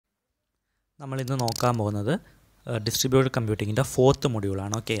നമ്മളിന്ന് നോക്കാൻ പോകുന്നത് ഡിസ്ട്രിബ്യൂട്ടഡ് കമ്പ്യൂട്ടിങ്ങിൻ്റെ ഫോർത്ത്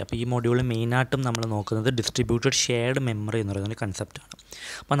മൊഡ്യൂളാണ്. ഓക്കെ, അപ്പോൾ ഈ മൊഡ്യൂൾ മെയിനായിട്ടും നമ്മൾ നോക്കുന്നത് ഡിസ്ട്രിബ്യൂട്ടഡ് ഷെയർഡ് മെമ്മറി എന്ന് പറയുന്ന കൺസെപ്റ്റാണ്.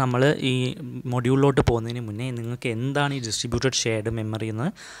 അപ്പോൾ നമ്മൾ ഈ മൊഡ്യൂളിലോട്ട് പോകുന്നതിന് മുന്നേ നിങ്ങൾക്ക് എന്താണ് ഈ ഡിസ്ട്രിബ്യൂട്ടഡ് ഷെയർഡ് മെമ്മറി എന്ന്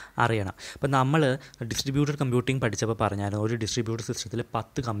അറിയണം. അപ്പോൾ നമ്മൾ ഡിസ്ട്രിബ്യൂട്ടഡ് കമ്പ്യൂട്ടിംഗ് പഠിച്ചപ്പോൾ പറഞ്ഞായിരുന്നു, ഒരു ഡിസ്ട്രിബ്യൂട്ടഡ് സിസ്റ്റത്തിൽ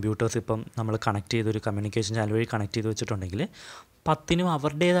 10 കമ്പ്യൂട്ടേഴ്സ് ഇപ്പം നമ്മൾ കണക്ട് ചെയ്ത് ഒരു കമ്മ്യൂണിക്കേഷൻ ചാനൽ വഴി കണക്ട് ചെയ്ത് വെച്ചിട്ടുണ്ടെങ്കിൽ 10നും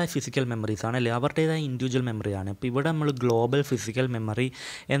അവരുടേതായ ഫിസിക്കൽ മെമ്മറീസാണ്, അല്ലേ, അവരുടേതായ ഇൻഡിവിജ്വൽ മെമ്മറിയാണ്. ഇപ്പോൾ ഇവിടെ നമ്മൾ ഗ്ലോബൽ ഫിസിക്കൽ മെമ്മറി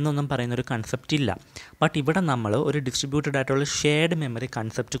എന്നൊന്നും പറയുന്നൊരു കൺസെപ്റ്റ് ഇല്ല. ബട്ട് ഇവിടെ നമ്മൾ ഒരു ഡിസ്ട്രിബ്യൂട്ടഡ് ആയിട്ടുള്ള ഷെയർഡ് മെമ്മറി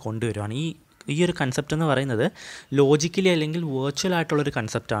കൺസെപ്റ്റ് കൊണ്ടുവരുവാണ്. ഈ ഒരു കൺസെപ്റ്റ് എന്ന് പറയുന്നത് ലോജിക്കലി അല്ലെങ്കിൽ വേർച്വൽ ആയിട്ടുള്ളൊരു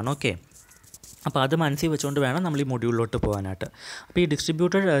കൺസെപ്റ്റാണ്. ഓക്കെ, അപ്പോൾ അത് മനസ്സിൽ വെച്ചുകൊണ്ട് വേണം നമ്മൾ ഈ മൊഡ്യൂളിലോട്ട് പോകാനായിട്ട്. അപ്പോൾ ഈ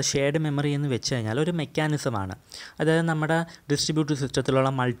ഡിസ്ട്രിബ്യൂട്ടഡ് ഷെയർഡ് മെമ്മറി എന്ന് വെച്ച് കഴിഞ്ഞാൽ ഒരു മെക്കാനിസമാണ്. അതായത് നമ്മുടെ ഡിസ്ട്രിബ്യൂട്ടഡ് സിസ്റ്റത്തിലുള്ള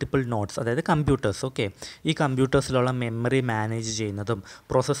മൾട്ടിപ്പിൾ നോഡ്സ്, അതായത് കമ്പ്യൂട്ടേഴ്സ്. ഓക്കെ, ഈ കമ്പ്യൂട്ടേഴ്സിലുള്ള മെമ്മറി മാനേജ് ചെയ്യുന്നതും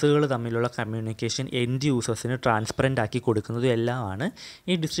പ്രോസസ്സുകൾ തമ്മിലുള്ള കമ്മ്യൂണിക്കേഷൻ എൻഡ് യൂസേഴ്സിന് ട്രാൻസ്പെറൻ്റ് ആക്കി കൊടുക്കുന്നതും എല്ലാമാണ്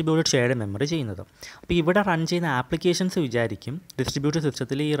ഈ ഡിസ്ട്രിബ്യൂട്ടഡ് ഷെയർഡ് മെമ്മറി ചെയ്യുന്നത്. അപ്പോൾ ഇവിടെ റൺ ചെയ്യുന്ന ആപ്ലിക്കേഷൻസ് വിചാരിക്കും, ഡിസ്ട്രിബ്യൂട്ടഡ്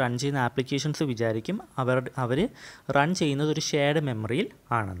സിസ്റ്റത്തിൽ ഈ റൺ ചെയ്യുന്ന ആപ്ലിക്കേഷൻസ് വിചാരിക്കും അവർ റൺ ചെയ്യുന്നത് ഒരു ഷെയർഡ് മെമ്മറിയിൽ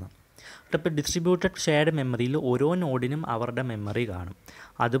ആണെന്ന്. ഇപ്പോൾ ഡിസ്ട്രിബ്യൂട്ടഡ് ഷെയർഡ് മെമ്മറിയിൽ ഓരോ നോഡിനും അവരുടെ മെമ്മറി കാണും.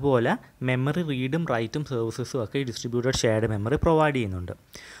 അതുപോലെ മെമ്മറി റീഡും റൈറ്റും സർവീസസും ഒക്കെ ഈ ഡിസ്ട്രിബ്യൂട്ടഡ് ഷെയർഡ് മെമ്മറി പ്രൊവൈഡ് ചെയ്യുന്നുണ്ട്.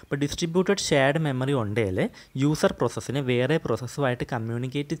 അപ്പോൾ ഡിസ്ട്രിബ്യൂട്ടഡ് ഷെയർഡ് മെമ്മറി ഉണ്ടെങ്കിൽ യൂസർ പ്രോസസ്സിന് വേറെ പ്രോസസ്സുമായിട്ട്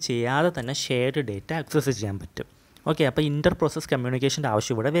കമ്മ്യൂണിക്കേറ്റ് ചെയ്യാതെ തന്നെ ഷെയർഡ് ഡേറ്റ ആക്സസ് ചെയ്യാൻ പറ്റും. ഓക്കെ, അപ്പോൾ ഇൻ്റർ പ്രോസസ് കമ്മ്യൂണിക്കേഷൻ്റെ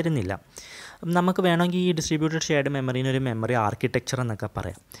ആവശ്യം ഇവിടെ വരുന്നില്ല. നമുക്ക് വേണമെങ്കിൽ ഈ ഡിസ്ട്രിബ്യൂട്ടഡ് ഷെയർഡ് മെമ്മറീനെ ഒരു മെമ്മറി ആർക്കിടെക്ചർ എന്നൊക്കെ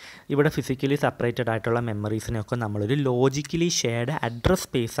പറയാം. ഇവിടെ ഫിസിക്കലി സെപ്പറേറ്റഡ് ആയിട്ടുള്ള മെമ്മറീസിനെയൊക്കെ നമ്മളൊരു ലോജിക്കലി ഷെയർഡ് അഡ്രസ്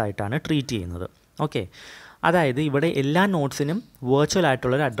സ്പേസ് ആയിട്ടാണ് ട്രീറ്റ് ചെയ്യുന്നത്. ഓക്കെ, അതായത് ഇവിടെ എല്ലാ നോട്ട്സിനും വേർച്വൽ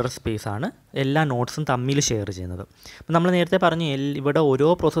ആയിട്ടുള്ളൊരു അഡ്രസ് സ്പേസ് ആണ് എല്ലാ നോട്ട്സും തമ്മിൽ ഷെയർ ചെയ്യുന്നത്. അപ്പോൾ നമ്മൾ നേരത്തെ പറഞ്ഞു, ഇവിടെ ഓരോ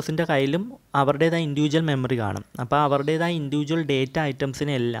പ്രോസസ്സിൻ്റെ കയ്യിലും അവരുടേതായ ഇൻഡിവിജ്വൽ മെമ്മറി കാണും. അപ്പോൾ അവരുടേതായ ഇൻഡിവിജ്വൽ ഡേറ്റ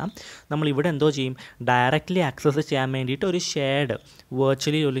ഐറ്റംസിനെല്ലാം നമ്മൾ ഇവിടെ എന്തോ ചെയ്യും, ഡയറക്റ്റ്ലി ആക്സസ് ചെയ്യാൻ വേണ്ടിയിട്ട് ഒരു ഷെയർഡ്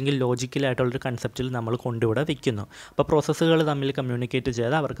വേർച്വലി അല്ലെങ്കിൽ ലോജിക്കലി ആയിട്ടുള്ളൊരു കൺസെപ്റ്റിൽ നമ്മൾ കൊണ്ടിവിടെ വയ്ക്കുന്നു. അപ്പോൾ പ്രോസസ്സുകൾ തമ്മിൽ കമ്മ്യൂണിക്കേറ്റ്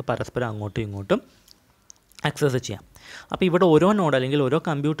ചെയ്ത് അവർക്ക് പരസ്പരം അങ്ങോട്ടും ഇങ്ങോട്ടും ആക്സസ് ചെയ്യാം. അപ്പോൾ ഇവിടെ ഓരോ നോഡ് അല്ലെങ്കിൽ ഓരോ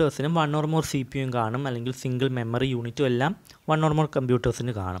കമ്പ്യൂട്ടേഴ്സിനും 1 or more CPU കാണും, അല്ലെങ്കിൽ സിംഗിൾ മെമ്മറി യൂണിറ്റും എല്ലാം 1 or more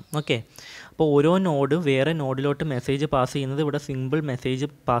കമ്പ്യൂട്ടേഴ്സിന് കാണും. ഓക്കെ, അപ്പോൾ ഓരോ നോഡ് വേറെ നോഡിലോട്ട് മെസ്സേജ് പാസ് ചെയ്യുന്നത് ഇവിടെ സിമ്പിൾ മെസ്സേജ്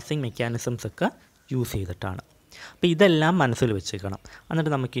പാസിംഗ് മെക്കാനിസംസ് ഒക്കെ യൂസ് ചെയ്തിട്ടാണ്. അപ്പോൾ ഇതെല്ലാം മനസ്സിൽ വെച്ചേക്കണം.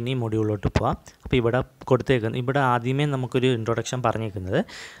 എന്നിട്ട് നമുക്കിനി മൊഡ്യൂളിലോട്ട് പോകാം. അപ്പോൾ ഇവിടെ ആദ്യമേ നമുക്കൊരു ഇൻട്രൊഡക്ഷൻ പറഞ്ഞേക്കുന്നത്,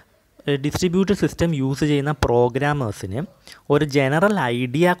 ഡിസ്ട്രിബ്യൂട്ടഡ് സിസ്റ്റം യൂസ് ചെയ്യുന്ന പ്രോഗ്രാമേഴ്സിന് ഒരു ജനറൽ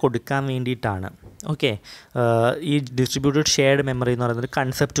ഐഡിയ കൊടുക്കാൻ വേണ്ടിയിട്ടാണ് ഈ ഡിസ്ട്രിബ്യൂട്ടഡ് ഷെയർഡ് മെമ്മറി എന്ന് പറയുന്നൊരു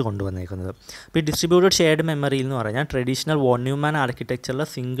കൺസെപ്റ്റ് കൊണ്ടുവന്നേക്കുന്നത്. അപ്പോൾ ഈ ഡിസ്ട്രിബ്യൂട്ടഡ് ഷെയർഡ് മെമ്മറി എന്ന് പറഞ്ഞാൽ ട്രഡീഷണൽ വോൺ ന്യൂമാൻ ആർക്കിടെക്ചറിലെ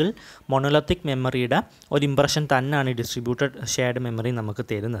സിംഗിൾ മൊണോലിത്തിക് മെമ്മറിയുടെ ഒരു ഇംപ്രഷൻ തന്നെയാണ് ഈ ഡിസ്ട്രിബ്യൂട്ടഡ് ഷെയർഡ് മെമ്മറി നമുക്ക്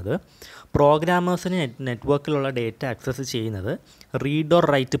തരുന്നത്. പ്രോഗ്രാമേഴ്സിന് നെറ്റ്വർക്കിലുള്ള ഡേറ്റ ആക്സസ് ചെയ്യുന്നത് read or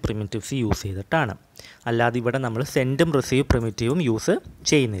right primitives use ചെയ്തിട്ടാണ്. അല്ലാതെ ഇവിടെ നമ്മൾ സെൻഡും റിസീവ് പ്രിമിറ്റീവും യൂസ്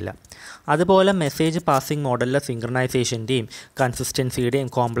ചെയ്യുന്നില്ല. അതുപോലെ മെസ്സേജ് പാസിംഗ് മോഡലിലെ സിങ്ക്രണൈസേഷൻ്റെയും കൺസിസ്റ്റൻസിയുടെയും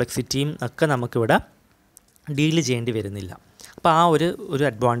കോംപ്ലക്സിറ്റിയും ഒക്കെ നമുക്കിവിടെ ഡീൽ ചെയ്യേണ്ടി വരുന്നില്ല. അപ്പോൾ ആ ഒരു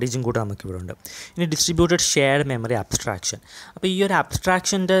അഡ്വാൻറ്റേജും കൂടെ നമുക്കിവിടെ ഉണ്ട്. ഇനി ഡിസ്ട്രിബ്യൂട്ടഡ് ഷെയർഡ് മെമ്മറി അബ്സ്ട്രാക്ഷൻ. അപ്പോൾ ഈ ഒരു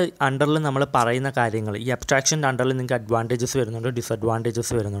അബ്സ്ട്രാക്ഷൻ്റെ അണ്ടറിൽ നമ്മൾ പറയുന്ന കാര്യങ്ങൾ, ഈ അബ്സ്ട്രാക്ഷൻ്റെ അണ്ടറിൽ നിങ്ങൾക്ക് അഡ്വാൻറ്റേജസ് വരുന്നുണ്ട്,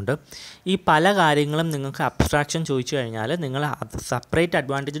 ഡിസഡ്വാൻറ്റേജസ് വരുന്നുണ്ട്. ഈ പല കാര്യങ്ങളും നിങ്ങൾക്ക് അബ്സ്ട്രാക്ഷൻ ചോദിച്ചു കഴിഞ്ഞാൽ നിങ്ങൾ സെപ്പറേറ്റ്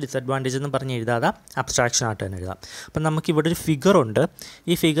അഡ്വാൻറ്റേജ് ഡിസഡ്വാൻറ്റേജ് എന്ന് പറഞ്ഞ് എഴുതാതെ അബ്സ്ട്രാക്ഷൻ ആയിട്ട് തന്നെ എഴുതാം. അപ്പം നമുക്കിവിടെ ഒരു ഫിഗറുണ്ട്.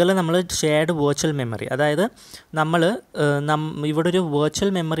 ഈ ഫിഗറിൽ നമ്മൾ ഷെയർഡ് വേർച്വൽ മെമ്മറി, അതായത് നമ്മൾ ഇവിടെ ഒരു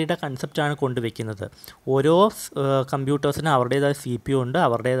വേർച്വൽ മെമ്മറിയുടെ കൺസെപ്റ്റാണ് കൊണ്ടുവയ്ക്കുന്നത്. ഓരോ കമ്പ്യൂട്ടേഴ്സിനും അവരുടേതായ CPU ഉണ്ട്,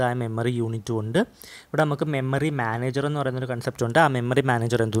 അവരുടേതായ മെമ്മറി യൂണിറ്റും ഉണ്ട്. ഇവിടെ നമുക്ക് മെമ്മറി മാനേജർ എന്ന് പറയുന്നൊരു കൺസെപ്റ്റ് ഉണ്ട്. ആ മെമ്മറി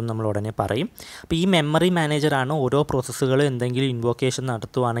മാനേജർ എന്തെന്ന് നമ്മൾ ഉടനെ പറയും. അപ്പോൾ ഈ മെമ്മറി മാനേജറാണ് ഓരോ പ്രോസസ്സുകൾ എന്തെങ്കിലും ഇൻവോക്കേഷൻ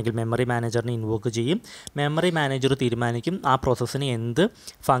നടത്തുവാണെങ്കിൽ മെമ്മറി മാനേജറിനെ ഇൻവോക്ക് ചെയ്യും. മെമ്മറി മാനേജർ തീരുമാനിക്കും ആ പ്രോസസ്സിന് എന്ത്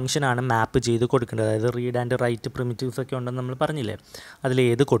ഫംഗ്ഷനാണ് മാപ്പ് ചെയ്ത് കൊടുക്കേണ്ടത്. അതായത് റീഡ് ആൻഡ് റൈറ്റ് പ്രിമിറ്റീവ്സ് ഒക്കെ ഉണ്ടെന്ന് നമ്മൾ പറഞ്ഞില്ലേ,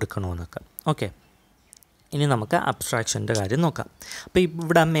 അതിലേത് കൊടുക്കണമെന്നൊക്കെ. ഓക്കെ, ഇനി നമുക്ക് അബ്സ്ട്രാക്ഷൻ്റെ കാര്യം നോക്കാം. അപ്പോൾ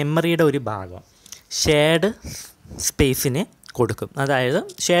ഇവിടെ മെമ്മറിയുടെ ഒരു ഭാഗം ഷെയർഡ് സ്പേസിന് കൊടുക്കും, അതായത്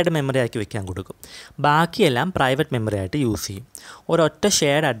ഷെയർഡ് മെമ്മറി ആക്കി വെക്കാൻ കൊടുക്കും. ബാക്കിയെല്ലാം പ്രൈവറ്റ് മെമ്മറി ആയിട്ട് യൂസ് ചെയ്യും. ഒരൊറ്റ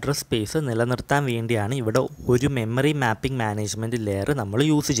ഷെയർഡ് അഡ്രസ് സ്പേസ് നിലനിർത്താൻ വേണ്ടിയാണ് ഇവിടെ ഒരു മെമ്മറി മാപ്പിംഗ് മാനേജ്മെൻറ്റ് ലെയർ നമ്മൾ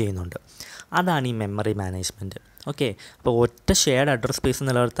യൂസ് ചെയ്യുന്നുണ്ട്. അതാണ് ഈ മെമ്മറി മാനേജ്മെൻറ്റ്. ഓക്കെ, അപ്പോൾ ഒറ്റ ഷെയർഡ് അഡ്രസ് സ്പേസ്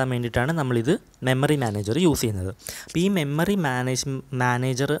നിലനിർത്താൻ വേണ്ടിയിട്ടാണ് നമ്മളിത് മെമ്മറി മാനേജർ യൂസ് ചെയ്യുന്നത്. അപ്പോൾ ഈ മെമ്മറി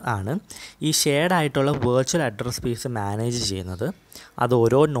മാനേജർ ആണ് ഈ ഷെയർഡ് ആയിട്ടുള്ള വേർച്വൽ അഡ്രസ് സ്പേസ് മാനേജ് ചെയ്യുന്നത്. അത്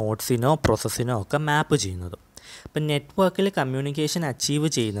ഓരോ നോട്ട്സിനോ പ്രോസസ്സിനോ ഒക്കെ മാപ്പ് ചെയ്യുന്നത്. ഇപ്പം നെറ്റ്വർക്കിൽ കമ്മ്യൂണിക്കേഷൻ അച്ചീവ്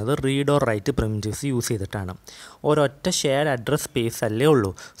ചെയ്യുന്നത് read or right primitives use ചെയ്തിട്ടാണ്. ഒരൊറ്റ ഷെയർഡ് അഡ്രസ് സ്പേസ് അല്ലേ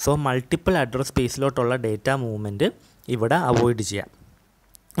ഉള്ളൂ. So multiple address സ്പേസിലോട്ടുള്ള data movement ഇവിടെ അവോയ്ഡ് ചെയ്യാം,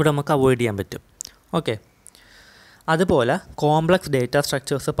 ഇവിടെ നമുക്ക് അവോയ്ഡ് ചെയ്യാൻ പറ്റും. ഓക്കെ, അതുപോലെ കോംപ്ലക്സ് ഡേറ്റ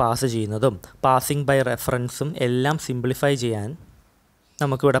സ്ട്രക്ചേഴ്സ് പാസ് ചെയ്യുന്നതും പാസിംഗ് ബൈ റെഫറൻസും എല്ലാം സിംപ്ലിഫൈ ചെയ്യാൻ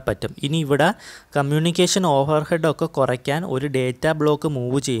നമുക്കിവിടെ പറ്റും. ഇനി ഇവിടെ കമ്മ്യൂണിക്കേഷൻ ഓവർഹെഡൊക്കെ കുറയ്ക്കാൻ ഒരു ഡേറ്റ ബ്ലോക്ക്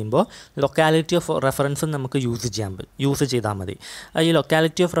മൂവ് ചെയ്യുമ്പോൾ ലൊക്കാലിറ്റി ഓഫ് റെഫറൻസും നമുക്ക് യൂസ് ചെയ്താൽ മതി. ഈ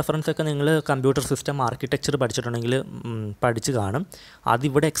ലൊക്കാലിറ്റി ഓഫ് റെഫറൻസ് ഒക്കെ നിങ്ങൾ കമ്പ്യൂട്ടർ സിസ്റ്റം ആർക്കിടെക്ചർ പഠിച്ചിട്ടുണ്ടെങ്കിൽ പഠിച്ച് കാണും.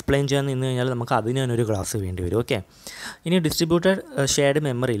 അതിവിടെ എക്സ്പ്ലെയിൻ ചെയ്യാൻ നിന്ന് കഴിഞ്ഞാൽ നമുക്ക് അതിന് തന്നെ ഒരു ക്ലാസ് വേണ്ടി വരും. ഓക്കെ, ഇനി ഡിസ്ട്രിബ്യൂട്ടഡ് ഷെയർഡ്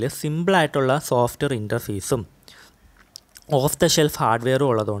മെമ്മറിയിൽ സിമ്പിളായിട്ടുള്ള സോഫ്റ്റ്വെയർ ഇൻ്റർഫേസും ഓഫ് ദ ഷെൽഫ് ഹാർഡ്വെയറും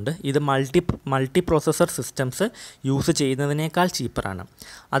ഉള്ളതുകൊണ്ട് ഇത് മൾട്ടി പ്രോസസ്സർ സിസ്റ്റംസ് യൂസ് ചെയ്യുന്നതിനേക്കാൾ ചീപ്പറാണ്.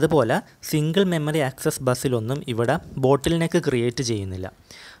 അതുപോലെ സിംഗിൾ മെമ്മറി ആക്സസ് ബസ്സിലൊന്നും ഇവിടെ ബോട്ടിൽ നെക്ക് ക്രിയേറ്റ് ചെയ്യുന്നില്ല.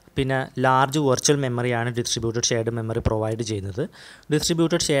 പിന്നെ large virtual മെമ്മറിയാണ് distributed shared memory provide ചെയ്യുന്നത്.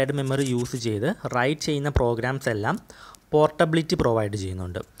 ഡിസ്ട്രിബ്യൂട്ടഡ് ഷെയർഡ് മെമ്മറി യൂസ് ചെയ്ത് റൈറ്റ് ചെയ്യുന്ന പ്രോഗ്രാംസ് എല്ലാം പോർട്ടബിലിറ്റി പ്രൊവൈഡ്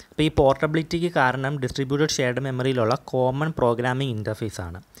ചെയ്യുന്നുണ്ട്. അപ്പോൾ ഈ പോർട്ടബിലിറ്റിക്ക് കാരണം ഡിസ്ട്രിബ്യൂട്ടഡ് ഷെയർഡ് മെമ്മറിയിലുള്ള കോമൺ പ്രോഗ്രാമിംഗ്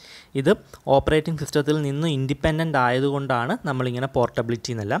ഇൻ്റർഫേസാണ്. ഇത് ഓപ്പറേറ്റിംഗ് സിസ്റ്റത്തിൽ നിന്ന് ഇൻഡിപെൻഡൻ്റ് ആയതുകൊണ്ടാണ് നമ്മളിങ്ങനെ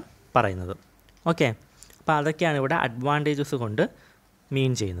പോർട്ടബിലിറ്റി എന്നെല്ലാം പറയുന്നത്. ഓക്കെ, അപ്പോൾ അതൊക്കെയാണ് ഇവിടെ അഡ്വാൻറ്റേജസ് കൊണ്ട്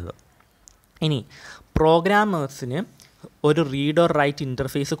മീൻ ചെയ്യുന്നത്. ഇനി പ്രോഗ്രാമേഴ്സിന് ഒരു റീഡ് ഓർ റൈറ്റ്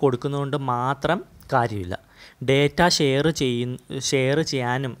ഇൻ്റർഫേസ് കൊടുക്കുന്നതുകൊണ്ട് മാത്രം കാര്യമില്ല. ഡേറ്റ ഷെയർ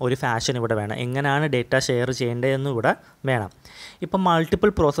ചെയ്യാനും ഒരു ഫാഷൻ ഇവിടെ വേണം. എങ്ങനെയാണ് ഡേറ്റ ഷെയർ ചെയ്യേണ്ടതെന്നും ഇവിടെ വേണം. ഇപ്പം മൾട്ടിപ്പിൾ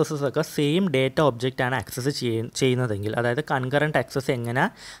പ്രോസസ്സൊക്കെ സെയിം ഡേറ്റ ഒബ്ജക്റ്റാണ് ആക്സസ് ചെയ്യുന്നതെങ്കിൽ, അതായത് കൺകറൻറ്റ് ആക്സസ് എങ്ങനെ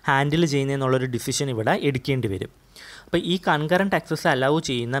ഹാൻഡിൽ ചെയ്യുന്നതെന്നുള്ളൊരു ഡിസിഷൻ ഇവിടെ എടുക്കേണ്ടി വരും. അപ്പോൾ ഈ കൺകറൻറ്റ് ആക്സസ് അലൗ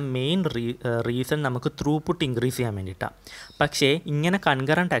ചെയ്യുന്ന മെയിൻ റീസൺ നമുക്ക് ത്രൂപുട്ട് ഇൻക്രീസ് ചെയ്യാൻ വേണ്ടിയിട്ടാണ്. പക്ഷേ ഇങ്ങനെ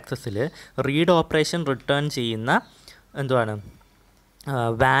കൺകറൻറ്റ് ആക്സസിൽ റീഡ് ഓപ്പറേഷൻ റിട്ടേൺ ചെയ്യുന്ന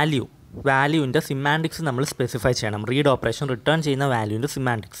വാല്യൂവിൻ്റെ സിമാൻറ്റിക്സ് നമ്മൾ സ്പെസിഫൈ ചെയ്യണം. റീഡ് ഓപ്പറേഷൻ റിട്ടേൺ ചെയ്യുന്ന വാല്യൂവിൻ്റെ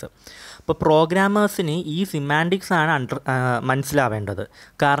സിമാൻറ്റിക്സ്. അപ്പോൾ പ്രോഗ്രാമേഴ്സിന് ഈ സിമാൻറ്റിക്സ് ആണ് മനസ്സിലാവേണ്ടത്.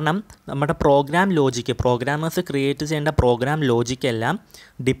 കാരണം നമ്മുടെ പ്രോഗ്രാമേഴ്സ് ക്രിയേറ്റ് ചെയ്യേണ്ട പ്രോഗ്രാം ലോജിക്കെല്ലാം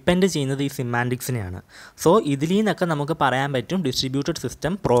ഡിപ്പെൻഡ് ചെയ്യുന്നത് ഈ സിമാൻറ്റിക്സിനെയാണ്. സോ ഇതിൽ നിന്നൊക്കെ നമുക്ക് പറയാൻ പറ്റും ഡിസ്ട്രിബ്യൂട്ടഡ്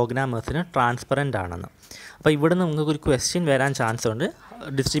സിസ്റ്റം പ്രോഗ്രാമേഴ്സിന് ട്രാൻസ്പെറൻ്റ് ആണെന്ന്. അപ്പോൾ ഇവിടെ നമുക്ക് ഒരു ക്വസ്റ്റ്യൻ വരാൻ ചാൻസ് ഉണ്ട്,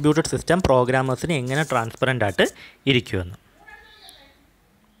 ഡിസ്ട്രിബ്യൂട്ടഡ് സിസ്റ്റം പ്രോഗ്രാമേഴ്സിന് എങ്ങനെ ട്രാൻസ്പെറൻ്റ് ആയിട്ട് ഇരിക്കുമെന്ന്.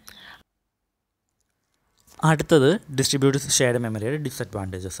 അടുത്തത് ഡിസ്ട്രിബ്യൂട്ടഡ് ഷെയർഡ് മെമ്മറിയുടെ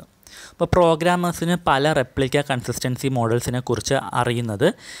ഡിസഡ്വാൻറ്റേജസ്. അപ്പോൾ പ്രോഗ്രാമേഴ്സിന് പല റെപ്ലിക്ക കൺസിസ്റ്റൻസി മോഡൽസിനെ കുറിച്ച് അറിയുന്നത്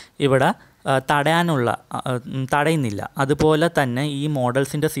ഇവിടെ തടയുന്നില്ല. അതുപോലെ തന്നെ ഈ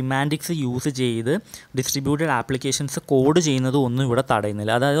മോഡൽസിൻ്റെ സിമാൻറ്റിക്സ് യൂസ് ചെയ്ത് ഡിസ്ട്രിബ്യൂട്ടഡ് ആപ്ലിക്കേഷൻസ് കോഡ് ചെയ്യുന്നതും ഒന്നും ഇവിടെ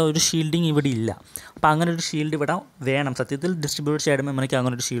തടയുന്നില്ല. അതായത് ഒരു ഷീൽഡിങ് ഇവിടെ ഇല്ല. അപ്പോൾ അങ്ങനെ ഒരു ഷീൽഡ് ഇവിടെ വേണം. സത്യത്തിൽ ഡിസ്ട്രിബ്യൂട്ടഡ് ഷെയർഡ് മെമ്മറിക്ക്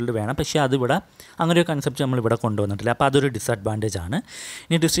അങ്ങനെ ഒരു ഷീൽഡ് വേണം. പക്ഷേ അതിവിടെ അങ്ങനെ ഒരു കൺസെപ്റ്റ് നമ്മളിവിടെ കൊണ്ടുവന്നിട്ടില്ല. അപ്പോൾ അതൊരു ഡിസഡ്വാൻറ്റേജ് ആണ്.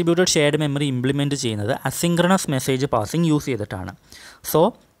 ഇനി ഡിസ്ട്രിബ്യൂട്ടഡ് ഷെയർഡ് മെമ്മറി ഇംപ്ലിമെൻറ്റ് ചെയ്യുന്നത് അസിൻക്രണസ് മെസ്സേജ് പാസിംഗ് യൂസ് ചെയ്തിട്ടാണ്. സോ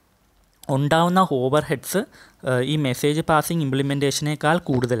ഉണ്ടാവുന്ന ഓവർ ഹെഡ്സ് ഈ മെസ്സേജ് പാസിംഗ് ഇംപ്ലിമെൻറ്റേഷനേക്കാൾ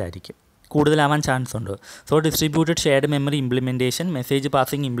കൂടുതലാവാൻ ചാൻസ് ഉണ്ട്. So distributed shared memory implementation message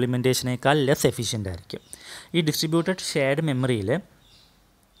passing ഇംപ്ലിമെൻറ്റേഷനേക്കാൾ less efficient ആയിരിക്കും. ഈ ഡിസ്ട്രിബ്യൂട്ടഡ് ഷെയർഡ് മെമ്മറിയിൽ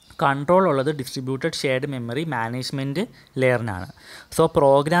കൺട്രോൾ ഉള്ളത് distributed shared memory management ലെയറിനാണ്. So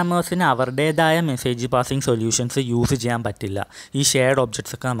പ്രോഗ്രാമേഴ്സിന് അവരുടേതായ മെസ്സേജ് പാസിംഗ് സൊല്യൂഷൻസ് യൂസ് ചെയ്യാൻ പറ്റില്ല ഈ ഷെയർഡ്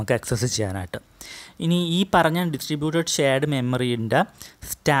ഒബ്ജക്ട്സ് ഒക്കെ നമുക്ക് ആക്സസ് ചെയ്യാനായിട്ട്. ഇനി ഈ പറഞ്ഞ ഡിസ്ട്രിബ്യൂട്ടഡ് ഷെയർഡ് മെമ്മറിൻ്റെ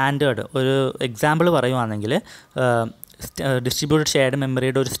സ്റ്റാൻഡേർഡ് ഒരു എക്സാമ്പിൾ പറയുവാണെങ്കിൽ, ഡിസ്ട്രിബ്യൂട്ടഡ് ഷെയർഡ്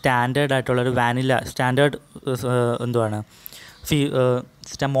മെമ്മറിയുടെ ഒരു സ്റ്റാൻഡേർഡ്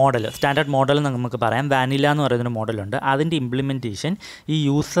മോഡൽ എന്ന് നമുക്ക് പറയാം. വാനില എന്ന് പറയുന്നൊരു മോഡലുണ്ട്. അതിൻ്റെ ഇംപ്ലിമെൻറ്റേഷൻ ഈ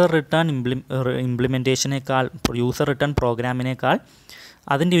യൂസർ റിട്ടേൺ പ്രോഗ്രാമിനേക്കാൾ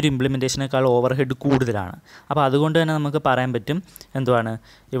അതിൻ്റെ ഒരു ഇംപ്ലിമെൻറ്റേഷനേക്കാൾ ഓവർഹെഡ് കൂടുതലാണ്. അപ്പോൾ അതുകൊണ്ട് തന്നെ നമുക്ക് പറയാൻ പറ്റും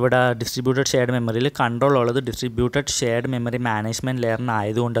ഇവിടെ ഡിസ്ട്രിബ്യൂട്ടഡ് ഷെയർഡ് മെമ്മറിയിൽ കൺട്രോൾ ഉള്ളത് ഡിസ്ട്രിബ്യൂട്ടഡ് ഷെയർഡ് മെമ്മറി മാനേജ്മെൻറ്റ്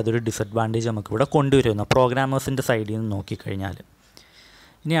ലെയറിനായതുകൊണ്ട് അതൊരു ഡിസഡ്വാൻറ്റേജ് നമുക്കിവിടെ കൊണ്ടുവരുന്നു പ്രോഗ്രാമേഴ്സിൻ്റെ സൈഡിൽ നിന്ന് നോക്കിക്കഴിഞ്ഞാൽ.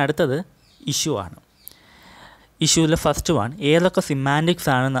 ഇനി അടുത്തത് ഇഷ്യൂ ആണ്. ഇഷ്യൂവിലെ ഫസ്റ്റ് വൺ, ഏതൊക്കെ സിമാൻറ്റിക്സ്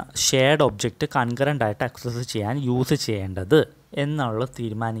ആണ് ഷെയർഡ് ഒബ്ജക്റ്റ് കൺകറൻ്റ് ആയിട്ട് ആക്സസ് ചെയ്യാൻ യൂസ് ചെയ്യേണ്ടത് എന്നുള്ളത്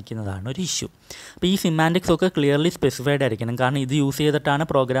തീരുമാനിക്കുന്നതാണ് ഒരു ഇഷ്യൂ. അപ്പോൾ ഈ സിമാൻറ്റിക്സ് ഒക്കെ ക്ലിയർലി സ്പെസിഫൈഡ് ആയിരിക്കണം. കാരണം ഇത് യൂസ് ചെയ്തിട്ടാണ്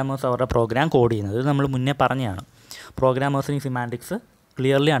പ്രോഗ്രാമേഴ്സ് അവരുടെ പ്രോഗ്രാം കോഡ് ചെയ്യുന്നത്. ഇത് നമ്മൾ മുന്നേ പറഞ്ഞതാണ്. പ്രോഗ്രാമേഴ്സിന് ഈ സിമാൻറ്റിക്സ്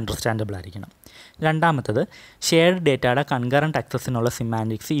ക്ലിയർലി അണ്ടർസ്റ്റാൻഡബിൾ ആയിരിക്കണം. രണ്ടാമത്തത്, ഷെയർഡ് ഡേറ്റയുടെ കൺകറൻറ്റ് ആക്സസിനുള്ള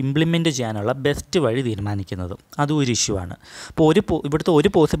സിമാൻറ്റിക്സ് ഇംപ്ലിമെൻറ്റ് ചെയ്യാനുള്ള ബെസ്റ്റ് വഴി തീരുമാനിക്കുന്നതും അതും ഒരു ഇഷ്യൂ ആണ്. അപ്പോൾ ഇവിടുത്തെ ഒരു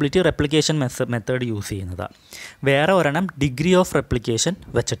പോസിബിലിറ്റി റെപ്ലിക്കേഷൻ മെത്തേഡ് യൂസ് ചെയ്യുന്നതാണ്. വേറെ ഒരെണ്ണം ഡിഗ്രി ഓഫ് റെപ്ലിക്കേഷൻ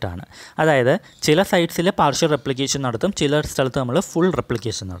വെച്ചിട്ടാണ്. അതായത് ചില സൈറ്റ്സിൽ പാർഷ്യൽ റെപ്ലിക്കേഷൻ നടത്തും, ചില സ്ഥലത്ത് നമ്മൾ ഫുൾ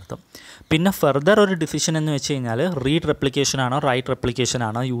റെപ്ലിക്കേഷൻ നടത്തും. പിന്നെ ഫെർദർ ഒരു ഡിസിഷൻ എന്ന് വെച്ച് കഴിഞ്ഞാൽ റീഡ് റെപ്ലിക്കേഷൻ ആണോ റൈറ്റ് റെപ്ലിക്കേഷൻ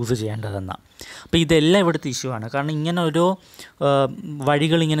ആണോ യൂസ് ചെയ്യേണ്ടതെന്നാണ്. അപ്പോൾ ഇതെല്ലാം ഇവിടുത്തെ ഇഷ്യൂ ആണ്. കാരണം ഇങ്ങനെ ഓരോ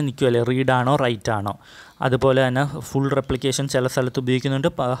വഴികളിങ്ങനെ നിൽക്കുമല്ലേ, റീഡാണോ റൈറ്റ് ആണോ. അതുപോലെ തന്നെ ഫുൾ റെപ്ലിക്കേഷൻ ചില സ്ഥലത്ത് ഉപയോഗിക്കുന്നുണ്ട്,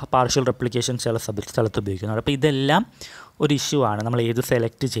 പാർഷ്യൽ റെപ്ലിക്കേഷൻ ചില സ്ഥലത്ത് ഉപയോഗിക്കുന്നുണ്ട്. അപ്പോൾ ഇതെല്ലാം ഒരു ഇഷ്യൂ ആണ്, നമ്മൾ ഏത്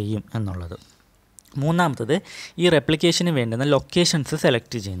സെലക്ട് ചെയ്യും എന്നുള്ളത്. മൂന്നാമത്തത്, ഈ റെപ്ലിക്കേഷന് വേണ്ടുന്ന ലൊക്കേഷൻസ്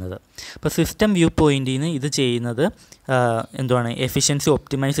സെലക്ട് ചെയ്യുന്നത്. ഇപ്പോൾ സിസ്റ്റം വ്യൂ പോയിൻറ്റിൽ നിന്ന് ഇത് ചെയ്യുന്നത് എഫിഷ്യൻസി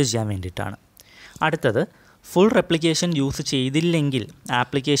ഒപ്റ്റിമൈസ് ചെയ്യാൻ വേണ്ടിയിട്ടാണ്. അടുത്തത്, ഫുൾ റെപ്ലിക്കേഷൻ യൂസ് ചെയ്തില്ലെങ്കിൽ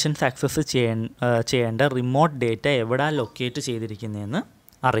ആപ്ലിക്കേഷൻ സക്സസ് ചെയ്യേണ്ട റിമോട്ട് ഡേറ്റ എവിടെ ലൊക്കേറ്റ് ചെയ്തിരിക്കുന്നതെന്ന്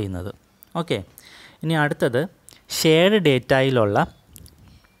അറിയുന്നത്. ഓക്കെ, ഇനി അടുത്തത് ഷെയർഡ് ഡേറ്റയിലുള്ള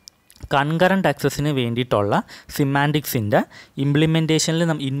കൺകറൻറ്റ് ആക്സസിന് വേണ്ടിയിട്ടുള്ള സിമാൻറ്റിക്സിൻ്റെ ഇംപ്ലിമെൻറ്റേഷനിൽ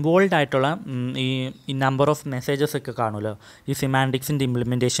ഇൻവോൾവ് ആയിട്ടുള്ള ഈ നമ്പർ ഓഫ് മെസ്സേജസ് ഒക്കെ കാണുമല്ലോ. ഈ സിമാൻറ്റിക്സിൻ്റെ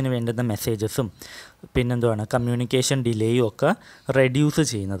ഇംപ്ലിമെൻറ്റേഷന് വേണ്ടുന്ന മെസ്സേജസും പിന്നെന്തുവാണ് കമ്മ്യൂണിക്കേഷൻ ഡിലേയും ഒക്കെ റെഡ്യൂസ്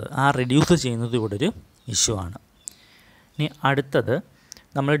ചെയ്യുന്നത്. ആ റെഡ്യൂസ് ചെയ്യുന്നത് ഇവിടെ ഒരു ഇഷ്യൂ ആണ്. ഇനി അടുത്തത്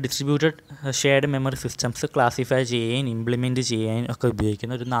നമ്മൾ distributed shared memory systems classify ചെയ്യാൻ ഇംപ്ലിമെൻറ്റ് ചെയ്യാൻ ഒക്കെ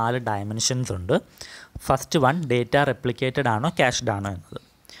ഉപയോഗിക്കുന്ന ഒരു 4 ഡയമെൻഷൻസ് ഉണ്ട്. ഫസ്റ്റ് വൺ ഡേറ്റ റെപ്ലിക്കേറ്റഡ് ആണോ ക്യാഷ്ഡ് ആണോ എന്നത്.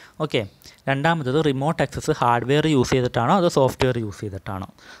 ഓക്കെ, രണ്ടാമത്തത് റിമോട്ട് ആക്സസ് ഹാർഡ്വെയർ യൂസ് ചെയ്തിട്ടാണോ അതോ സോഫ്റ്റ്വെയർ യൂസ് ചെയ്തിട്ടാണോ.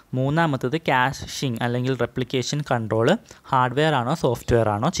 മൂന്നാമത്തത് ക്യാഷിംഗ് അല്ലെങ്കിൽ റെപ്ലിക്കേഷൻ കൺട്രോൾ ഹാർഡ്വെയർ ആണോ സോഫ്റ്റ്വെയർ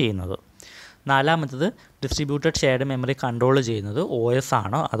ആണോ ചെയ്യുന്നത്. നാലാമത്തത് ഡിസ്ട്രിബ്യൂട്ടഡ് ഷെയർഡ് മെമ്മറി കൺട്രോൾ ചെയ്യുന്നത് OS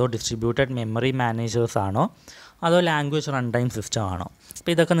ആണോ അതോ ഡിസ്ട്രിബ്യൂട്ടഡ് മെമ്മറി മാനേജേഴ്സ് ആണോ അതോ ലാംഗ്വേജ് റൺ ടൈം സിസ്റ്റം ആണോ.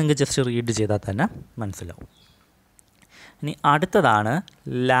 അപ്പോൾ ഇതൊക്കെ നിങ്ങൾക്ക് ജസ്റ്റ് റീഡ് ചെയ്താൽ തന്നെ മനസ്സിലാവും. ഇനി അടുത്തതാണ്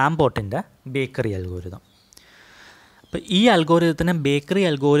ലാംപോർട്ടിൻ്റെ ബേക്കറി അൽഗോരിതം. അപ്പോൾ ഈ അൽഗോരിതത്തിനെ ബേക്കറി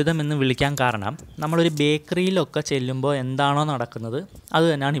അൽഗോരിതം എന്ന് വിളിക്കാൻ കാരണം നമ്മളൊരു ബേക്കറിയിലൊക്കെ ചെല്ലുമ്പോൾ എന്താണോ നടക്കുന്നത് അത്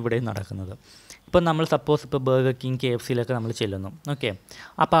തന്നെയാണ് ഇവിടെയും നടക്കുന്നത്. ഇപ്പം നമ്മൾ സപ്പോസ് ഇപ്പോൾ ബർഗർ കിങ് KFCയിലൊക്കെ നമ്മൾ ചെല്ലുന്നു. ഓക്കെ,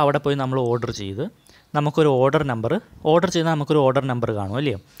 അപ്പോൾ അവിടെ പോയി നമ്മൾ ഓർഡർ ചെയ്ത് നമുക്കൊരു ഓർഡർ ചെയ്താൽ നമുക്കൊരു ഓർഡർ നമ്പർ കാണും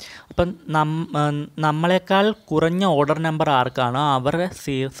അല്ലയോ. അപ്പം നമ്മളെക്കാൾ കുറഞ്ഞ ഓർഡർ നമ്പർ ആർക്കാണോ അവരെ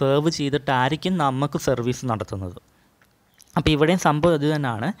സെർവ് ചെയ്തിട്ടായിരിക്കും നമുക്ക് സർവീസ് നടത്തുന്നത്. അപ്പോൾ ഇവിടെയും സംഭവം ഇത്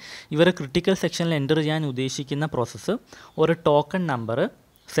തന്നെയാണ്. ഇവർ ക്രിട്ടിക്കൽ സെക്ഷനിൽ എൻ്റർ ചെയ്യാൻ ഉദ്ദേശിക്കുന്ന പ്രോസസ്സ് ഒരു ടോക്കൺ നമ്പർ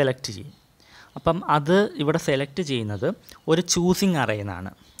സെലക്ട് ചെയ്യും. അപ്പം അത് ഇവിടെ സെലക്ട് ചെയ്യുന്നത് ഒരു ചൂസിങ്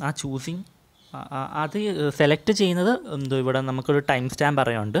അറേന്നാണ്. ആ ചൂസിങ് അത് സെലക്ട് ചെയ്യുന്നത് ഇവിടെ നമുക്കൊരു ടൈം സ്റ്റാമ്പ്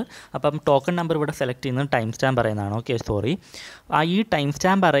അറയുണ്ട്. അപ്പം ടോക്കൺ നമ്പർ ഇവിടെ സെലക്ട് ചെയ്യുന്നത് ടൈം സ്റ്റാമ്പ് അറയുന്നതാണ്. Okay, sorry. ഈ ടൈം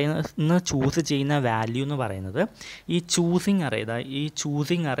സ്റ്റാമ്പ് അറേന്ന് ചൂസ് ചെയ്യുന്ന വാല്യൂ എന്ന് പറയുന്നത് ഈ ചൂസിങ്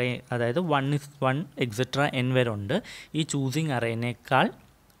അറേ അതായത് 1 എക്സെട്ര n വരെ ഉണ്ട്. ഈ ചൂസിങ് അറേനേക്കാൾ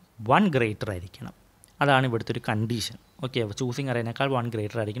 1 ഗ്രേറ്റർ ആയിരിക്കണം. അതാണ് ഇവിടുത്തെ ഒരു കണ്ടീഷൻ. ഓക്കെ, ചൂസിങ് അറേനേക്കാൾ 1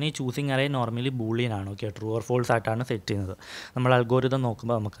 ഗ്രേറ്റർ ആയിരിക്കണം. ഈ ചൂസിങ് അറേ നോർമലി ബൂളിയൻ ആണ്. ഓക്കെ, ട്രൂ ഓർ ഫോൾസ് ആയിട്ടാണ് സെറ്റ് ചെയ്യുന്നത്. നമ്മൾ അൽഗോരിതം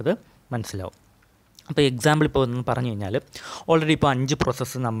നോക്കുമ്പോൾ നമുക്കത് മനസ്സിലാവും. അപ്പോൾ എക്സാമ്പിൾ ഇപ്പോൾ ഒന്ന് പറഞ്ഞു കഴിഞ്ഞാൽ ഓൾറെഡി ഇപ്പോൾ 5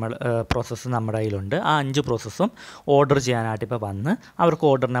 പ്രോസസ്സ് നമ്മുടെ കയ്യിലുണ്ട്. ആ 5 പ്രോസസ്സും ഓർഡർ ചെയ്യാനായിട്ട് ഇപ്പോൾ വന്ന് അവർക്ക്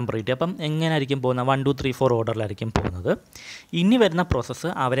ഓർഡർ നമ്പർ കിട്ടി. അപ്പം എങ്ങനെയായിരിക്കും പോകുന്നത്? 1 2 3 4 ഓർഡറിലായിരിക്കും പോകുന്നത്. ഇനി വരുന്ന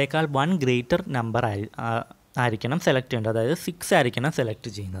പ്രോസസ്സ് അവരെക്കാൾ 1 ഗ്രേറ്റർ നമ്പർ ആയിരിക്കണം സെലക്ട് ചെയ്യേണ്ടത്. അതായത് 6 ആയിരിക്കണം സെലക്ട്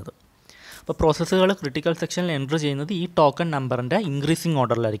ചെയ്യുന്നത്. അപ്പോൾ പ്രോസസ്സുകൾ ക്രിട്ടിക്കൽ സെക്ഷനിൽ എൻ്റർ ചെയ്യുന്നത് ഈ ടോക്കൺ നമ്പറിൻ്റെ ഇൻക്രീസിങ്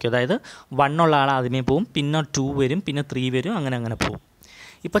ഓർഡറിലായിരിക്കും. അതായത് 1 ഉള്ള ആൾ ആദ്യമേ പോവും, പിന്നെ 2 വരും, പിന്നെ 3 വരും, അങ്ങനെ പോകും.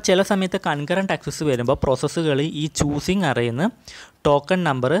 ഇപ്പോൾ ചില സമയത്ത് കൺകറൻറ്റ് ആക്സസ് വരുമ്പോൾ പ്രോസസ്സുകൾ ഈ ചൂസിങ് അറേന്ന് ടോക്കൺ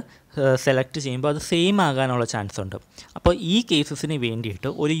നമ്പർ സെലക്ട് ചെയ്യുമ്പോൾ അത് സെയിം ആകാനുള്ള ചാൻസ് ഉണ്ട്. അപ്പോൾ ഈ കേസസിന്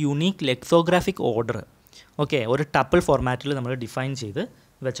വേണ്ടിയിട്ട് ഒരു യുണീക്ക് ലെക്സോഗ്രാഫിക് ഓർഡർ ഒരു ടപ്പിൾ ഫോർമാറ്റിൽ നമ്മൾ ഡിഫൈൻ ചെയ്ത്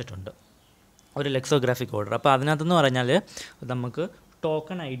വെച്ചിട്ടുണ്ട്, ഒരു ലെക്സോഗ്രാഫിക് ഓർഡർ. അപ്പോൾ അതിനകത്തെന്ന് പറഞ്ഞാൽ നമുക്ക്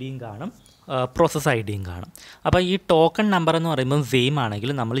ടോക്കൺ ഐഡിയും കാണും, പ്രോസസ്സ് ഐഡിയും കാണും. അപ്പോൾ ഈ ടോക്കൺ നമ്പർ എന്ന് പറയുമ്പോൾ സെയിം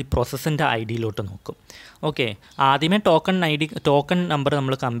ആണെങ്കിൽ നമ്മൾ ഈ പ്രോസസ്സിൻ്റെ ഐഡിയിലോട്ട് നോക്കും. ഓക്കെ, ആദ്യമേ ടോക്കൺ നമ്പർ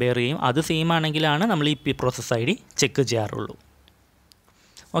നമ്മൾ കമ്പയർ ചെയ്യും. അത് സെയിം ആണെങ്കിലാണ് നമ്മൾ ഈ പ്രോസസ്സ് ഐ ഡി ചെക്ക് ചെയ്യാറുള്ളൂ.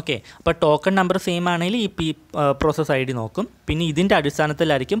 ഓക്കെ, അപ്പോൾ ടോക്കൺ നമ്പർ സെയിം ആണെങ്കിൽ ഈ പ്രോസസ്സ് ഐ ഡി നോക്കും. പിന്നെ ഇതിൻ്റെ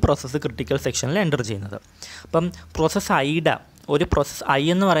അടിസ്ഥാനത്തിലായിരിക്കും പ്രോസസ്സ് ക്രിട്ടിക്കൽ സെക്ഷനിൽ എൻ്റർ ചെയ്യുന്നത്. അപ്പം പ്രോസസ്സ് ഒരു പ്രോസസ്സ്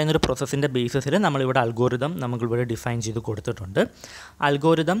എന്ന് പറയുന്ന ഒരു പ്രോസസ്സിൻ്റെ ബേസിസിൽ നമ്മളിവിടെ അൽഗോരിതം നമ്മളിവിടെ ഡിഫൈൻ ചെയ്ത് കൊടുത്തിട്ടുണ്ട്.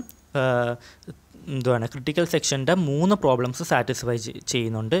 അൽഗോരിതം ക്രിട്ടിക്കൽ സെക്ഷൻ്റെ 3 പ്രോബ്ലംസ് സാറ്റിസ്ഫൈ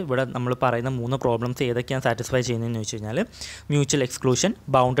ചെയ്യുന്നുണ്ട്. ഇവിടെ നമ്മൾ പറയുന്ന 3 പ്രോബ്ലംസ് ഏതൊക്കെയാണ് സാറ്റിസ്ഫൈ ചെയ്യുന്നതെന്ന് വെച്ച് കഴിഞ്ഞാൽ മ്യൂച്വൽ എക്സ്ക്ലൂഷൻ,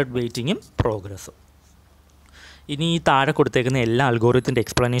 ബൗണ്ടഡ് വെയിറ്റിങ്ങും പ്രോഗ്രസ്സും. ഇനി ഈ താഴെ കൊടുത്തേക്കുന്ന എല്ലാ അൽഗോരിതത്തിൻ്റെ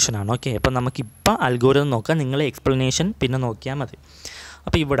എക്സ്പ്ലനേഷനാണ്. ഓക്കെ, അപ്പോൾ നമുക്കിപ്പോൾ അൽഗോരിതം നോക്കാം, നിങ്ങൾ എക്സ്പ്ലനേഷൻ പിന്നെ നോക്കിയാൽ മതി.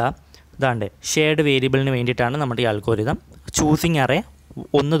 അപ്പോൾ ഇവിടെ ഷെയർഡ് വേരിയബിളിന് വേണ്ടിയിട്ടാണ് നമ്മുടെ ഈ അൽഗോരിതം. ചൂസിങ് അറേ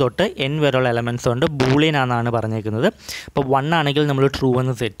 1 തൊട്ട് n വരെയുള്ള എലമെൻറ്റ്സ് ഉണ്ട്, ബൂളിയൻ ആണെന്നാണ് പറഞ്ഞേക്കുന്നത്. ഇപ്പോൾ 1 ആണെങ്കിൽ നമ്മൾ ട്രൂ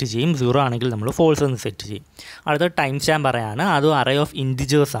എന്ന് സെറ്റ് ചെയ്യും, 0 ആണെങ്കിൽ നമ്മൾ ഫോൾസ് എന്ന് സെറ്റ് ചെയ്യും. അടുത്ത ടൈം സ്റ്റാമ്പ് അറേയാണ്, അതും അറേ ഓഫ്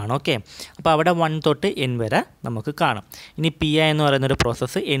ഇൻറ്റിജേഴ്സ് ആണ്. ഓക്കെ, അപ്പോൾ അവിടെ 1 തൊട്ട് n വരെ നമുക്ക് കാണാം. ഇനി PI എന്ന് പറയുന്നൊരു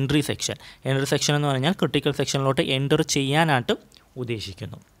പ്രോസസ്സ് എൻട്രി സെക്ഷൻ എന്ന് പറഞ്ഞാൽ ക്രിട്ടിക്കൽ സെക്ഷനിലോട്ട് എൻ്റർ ചെയ്യാനായിട്ട്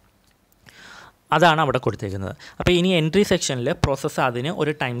ഉദ്ദേശിക്കുന്നു. അതാണ് അവിടെ കൊടുത്തേക്കുന്നത്. അപ്പോൾ ഇനി എൻട്രി സെക്ഷനിൽ പ്രോസസ്സ് അതിന്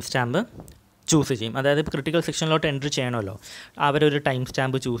ഒരു ടൈം സ്റ്റാമ്പ് ചൂസ് ചെയ്യും. അതായത് ക്രിട്ടിക്കൽ സെക്ഷനിലോട്ട് എൻട്രി ചെയ്യണമല്ലോ, അവരൊരു ടൈം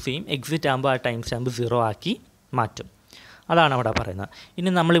സ്റ്റാമ്പ് ചൂസ് ചെയ്യും. എക്സിറ്റ് ആകുമ്പോൾ ആ ടൈം സ്റ്റാമ്പ് 0 ആക്കി മാറ്റും. അതാണ് അവിടെ പറയുന്നത്.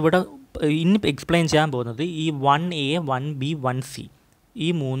 ഇനി നമ്മളിവിടെ എക്സ്പ്ലെയിൻ ചെയ്യാൻ പോകുന്നത് ഈ 1A 1B 1C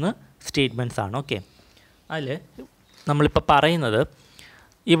ഈ 3 സ്റ്റേറ്റ്മെൻറ്റ്സ് ആണ്. ഓക്കെ, അതിൽ നമ്മളിപ്പോൾ പറയുന്നത്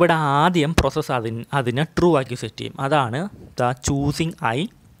ഇവിടെ ആദ്യം പ്രോസസ്സ് അതിനെ ട്രൂ ആക്കി സെറ്റ് ചെയ്യും. അതാണ് ചൂസിങ്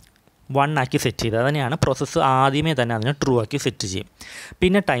 1 ആക്കി സെറ്റ് ചെയ്തത്. അതിനെയാണ് പ്രോസസ്സ് ആദ്യമേ തന്നെ അതിനെ ട്രൂ ആക്കി സെറ്റ് ചെയ്യും.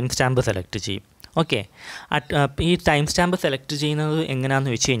 പിന്നെ ടൈം സ്റ്റാമ്പ് സെലക്ട് ചെയ്യും. ഓക്കെ. ഈ ടൈം സ്റ്റാമ്പ് സെലക്ട് ചെയ്യുന്നത്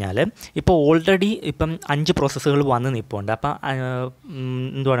എങ്ങനെയാണെന്ന് വെച്ച് കഴിഞ്ഞാൽ ഇപ്പോൾ ഓൾറെഡി ഇപ്പം 5 പ്രോസസ്സുകൾ വന്ന് നിൽപ്പുണ്ട്. അപ്പം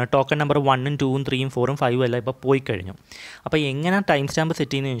എന്തുവാണ് ടോക്കൺ നമ്പർ 1ഉം 2ഉം 3ഉം 4ഉം 5ഉം എല്ലാം ഇപ്പോൾ പോയി കഴിഞ്ഞു. അപ്പോൾ എങ്ങനെ ടൈം സ്റ്റാമ്പ്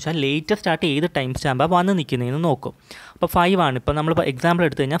സെറ്റ് ചെയ്യുന്നതെന്ന് വെച്ചാൽ ലേറ്റസ്റ്റ് ആയിട്ട് ഏത് ടൈം സ്റ്റാമ്പാണ് വന്ന് നിൽക്കുന്നതെന്ന് നോക്കും. അപ്പോൾ 5 ആണ്, ഇപ്പോൾ നമ്മൾ എക്സാമ്പിൾ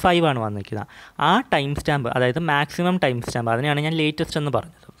എടുത്തു കഴിഞ്ഞാൽ 5 ആണ് വന്ന് നിൽക്കുന്നത്. ആ ടൈം സ്റ്റാമ്പ്, അതായത് മാക്സിമം ടൈം സ്റ്റാമ്പ്, അതിനെയാണ് ഞാൻ ലേറ്റസ്റ്റ് എന്ന്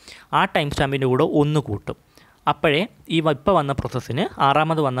പറഞ്ഞത്. ആ ടൈം സ്റ്റാമ്പിൻ്റെ കൂടെ 1 കൂട്ടും. അപ്പോഴേ ഈ ഇപ്പോൾ വന്ന പ്രോസസ്സിന്,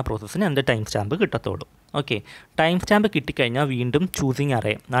 6ാമത് വന്ന പ്രോസസ്സിന് എന്ത് ടൈം സ്റ്റാമ്പ് കിട്ടത്തുള്ളൂ. ഓക്കെ. ടൈം സ്റ്റാമ്പ് കിട്ടിക്കഴിഞ്ഞാൽ വീണ്ടും ചൂസിങ്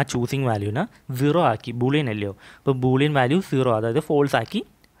അറേ, ആ ചൂസിങ് വാല്യൂവിന് 0 ആക്കി, ബൂളിയൻ അല്ലയോ, അപ്പോൾ ബൂളിയൻ വാല്യൂ 0, അതായത് ഫോൾസ് ആക്കി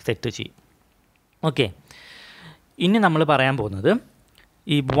സെറ്റ് ചെയ്യും. ഓക്കെ. ഇനി നമ്മൾ പറയാൻ പോകുന്നത്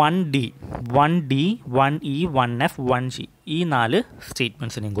ഈ 1D, 1E, 1F, 1G ഈ 4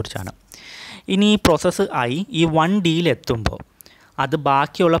 സ്റ്റേറ്റ്മെൻറ്റ്സിനെയും കുറിച്ചാണ്. ഇനി ഈ പ്രോസസ്സ് I ഈ 1Dയിൽ എത്തുമ്പോൾ അത്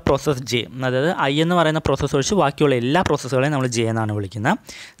ബാക്കിയുള്ള പ്രോസസ്സ് ജെ, അതായത് ഐ എന്ന് പറയുന്ന പ്രോസസ്സ് ഒഴിച്ച് ബാക്കിയുള്ള എല്ലാ പ്രോസസ്സുകളെയും നമ്മൾ ജെ എന്നാണ് വിളിക്കുന്നത്.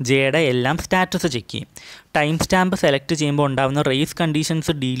 ജെയുടെ എല്ലാം സ്റ്റാറ്റസ് ചെക്ക് ചെയ്യും. ടൈം സ്റ്റാമ്പ് സെലക്ട് ചെയ്യുമ്പോൾ ഉണ്ടാകുന്ന റേസ്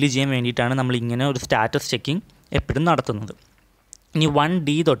കണ്ടീഷൻസ് ഡീൽ ചെയ്യാൻ വേണ്ടിയിട്ടാണ് നമ്മൾ ഇങ്ങനെ ഒരു സ്റ്റാറ്റസ് ചെക്കിങ് എപ്പോഴും നടത്തുന്നത്. ഇനി 1D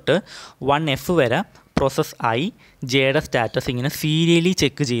തൊട്ട് 1F വരെ പ്രോസസ്സ് ഐ ജെയുടെ സ്റ്റാറ്റസ് ഇങ്ങനെ സീരിയലി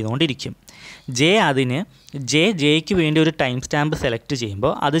ചെക്ക് ചെയ്തുകൊണ്ടിരിക്കും. ജെയ്ക്ക് വേണ്ടി ഒരു ടൈം സ്റ്റാമ്പ് സെലക്ട്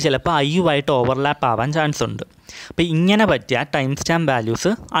ചെയ്യുമ്പോൾ അത് ചിലപ്പോൾ ഐയുമായിട്ട് ഓവർലാപ്പ് ആവാൻ ചാൻസ് ഉണ്ട്. അപ്പോൾ ഇങ്ങനെ പറ്റിയ ടൈം സ്റ്റാമ്പ്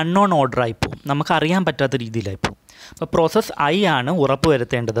വാല്യൂസ് അൺനോൺ ഓർഡറായി പോകും, നമുക്കറിയാൻ പറ്റാത്ത രീതിയിലായി പോകും. അപ്പോൾ പ്രോസസ്സ് ഐ ആണ് ഉറപ്പ്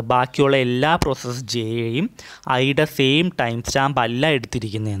വരുത്തേണ്ടത് ബാക്കിയുള്ള എല്ലാ പ്രോസസ്സ് ജെയും ഐയുടെ സെയിം ടൈം സ്റ്റാമ്പ് അല്ല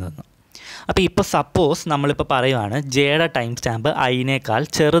എടുത്തിരിക്കുന്നതെന്ന്. അപ്പോൾ ഇപ്പോൾ സപ്പോസ് നമ്മളിപ്പോൾ പറയുവാണ് ജെയുടെ ടൈം സ്റ്റാമ്പ് ഐനേക്കാൾ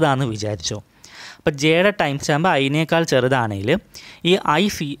ചെറുതാണെന്ന് വിചാരിച്ചോ. അപ്പോൾ ജെയുടെ ടൈം സ്റ്റാമ്പ് ഐനേക്കാൾ ചെറുതാണെങ്കിൽ ഈ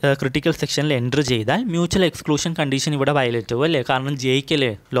ക്രിട്ടിക്കൽ സെക്ഷനിൽ എൻ്റർ ചെയ്താൽ മ്യൂച്വൽ എക്സ്ക്ലൂഷൻ കണ്ടീഷൻ ഇവിടെ വയലേറ്റ് ആവും അല്ലേ, കാരണം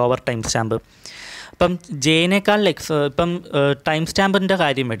ജെയ്ക്കല്ലേ ലോവർ ടൈം സ്റ്റാമ്പ്. ഇപ്പം ജെയിനേക്കാൾ ഇപ്പം ടൈം സ്റ്റാമ്പിൻ്റെ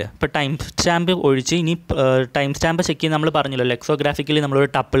കാര്യം വിട്. ഇപ്പോൾ ടൈം സ്റ്റാമ്പ് ഒഴിച്ച് ഇനി ടൈം സ്റ്റാമ്പ് ചെക്ക് ചെയ്ത് നമ്മൾ പറഞ്ഞല്ലോ ലെക്സോഗ്രാഫിക്കലി നമ്മളൊരു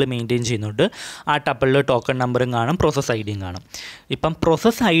ടപ്പിൾ മെയിൻറ്റെയിൻ ചെയ്യുന്നുണ്ട്. ആ ടപ്പിളിൽ ടോക്കൺ നമ്പറും കാണും, പ്രോസസ്സ് ഐ ഡിയും കാണും. ഇപ്പം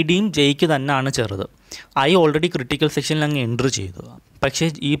പ്രോസസ്സ് ഐ ഡിയും ജെയ്ക്ക് തന്നെയാണ് ചെറുത്. ഐ ഓൾറെഡി ക്രിട്ടിക്കൽ സെക്ഷനിൽ അങ്ങ് എൻ്റർ ചെയ്തു. പക്ഷേ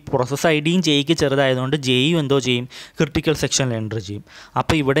ഈ പ്രോസസ്സ് ഐ ഡിയും ജെയ്ക്ക് ചെറുതായതുകൊണ്ട് ജെയും എന്തോ ചെയ്യും, ക്രിട്ടിക്കൽ സെക്ഷനിൽ എൻ്റർ ചെയ്യും.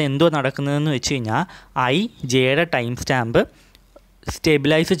 അപ്പോൾ ഇവിടെ എന്തോ നടക്കുന്നതെന്ന് വെച്ച് കഴിഞ്ഞാൽ ഐ ജെയുടെ ടൈം സ്റ്റാമ്പ്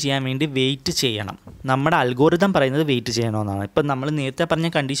സ്റ്റെബിലൈസ് ചെയ്യാൻ വേണ്ടി വെയിറ്റ് ചെയ്യണം. നമ്മുടെ അൽഗോരിതം പറയുന്നത് വെയിറ്റ് ചെയ്യണമെന്നാണ്. ഇപ്പം നമ്മൾ നേരത്തെ പറഞ്ഞ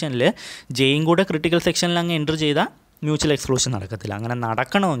കണ്ടീഷനിൽ ജെയും കൂടെ ക്രിട്ടിക്കൽ സെക്ഷനിൽ അങ്ങ് എൻ്റർ ചെയ്താൽ മ്യൂച്വൽ എക്സ്ക്ലൂഷൻ നടക്കത്തില്ല. അങ്ങനെ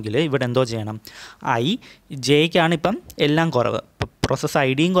നടക്കണമെങ്കിൽ ഇവിടെ എന്തോ ചെയ്യണം, ജെയ്ക്കാണ് ഇപ്പം എല്ലാം കുറവ്, പ്രോസസ്സ്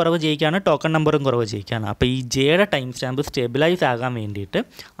ഐ ഡിയും കുറവ് ജെയ്ക്കാണ്, ടോക്കൺ നമ്പറും കുറവ് ജെയ്ക്കാണ്. അപ്പോൾ ഈ ജെയുടെ ടൈം സ്റ്റാമ്പ് സ്റ്റെബിലൈസ് ആകാൻ വേണ്ടിയിട്ട്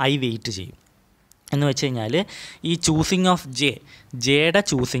ഐ വെയിറ്റ് ചെയ്യും. എന്ന് വെച്ച് കഴിഞ്ഞാൽ ഈ ചൂസിങ് ഓഫ് ജെയുടെ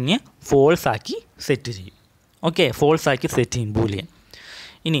ചൂസിങ് ഫോൾസ് ആക്കി സെറ്റ് ചെയ്യും. ഓക്കെ, ഫോൾസ് ആക്കി സെറ്റ് ചെയ്യും ബൂലിയൻ.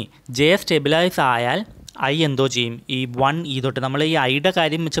 ഇനി ജെ സ്റ്റെബിലൈസ് ആയാൽ ഐ എന്തോ ചെയ്യും, ഈ 1E തൊട്ട് നമ്മൾ ഈ ഐയുടെ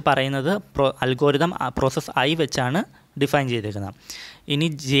കാര്യം വെച്ച് പറയുന്നത് അൽഗോരിതം പ്രോസസ്സ് ഐ വെച്ചാണ് ഡിഫൈൻ ചെയ്തേക്കുന്നത്. ഇനി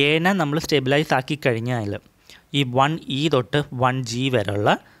ജെനെ നമ്മൾ സ്റ്റെബിലൈസ് ആക്കി കഴിഞ്ഞാൽ ഈ 1E തൊട്ട് 1G വരെയുള്ള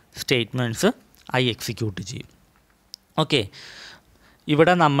സ്റ്റേറ്റ്മെൻറ്റ്സ് ഐ എക്സിക്യൂട്ട് ചെയ്യും. ഓക്കെ,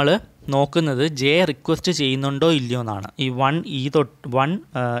 ഇവിടെ നമ്മൾ നോക്കുന്നത് ജെ റിക്വസ്റ്റ് ചെയ്യുന്നുണ്ടോ ഇല്ലയോ എന്നാണ്. ഈ 1E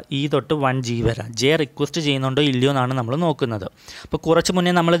തൊട്ട് 1G വരെ ജെ റിക്വസ്റ്റ് ചെയ്യുന്നുണ്ടോ ഇല്ലയോ എന്നാണ് നമ്മൾ നോക്കുന്നത്. അപ്പോൾ കുറച്ച്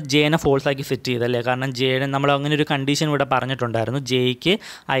മുന്നേ നമ്മൾ ജെനെ ഫോൾസ് ആക്കി സെറ്റ് ചെയ്തല്ലേ, കാരണം ജെനെ നമ്മൾ അങ്ങനെ ഒരു കണ്ടീഷൻ ഇവിടെ പറഞ്ഞിട്ടുണ്ടായിരുന്നു, ജെയ്ക്ക്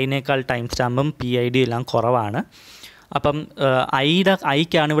ഐനേക്കാൾ ടൈം സ്റ്റാമ്പും PID എല്ലാം കുറവാണ്. അപ്പം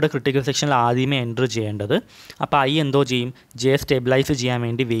ഐക്കാണ് ഇവിടെ ക്രിട്ടിക്കൽ സെക്ഷനിൽ ആദ്യമേ എൻ്റർ ചെയ്യേണ്ടത്. അപ്പോൾ ഐ എന്തോ ചെയ്യും, ജെ സ്റ്റെബിലൈസ് ചെയ്യാൻ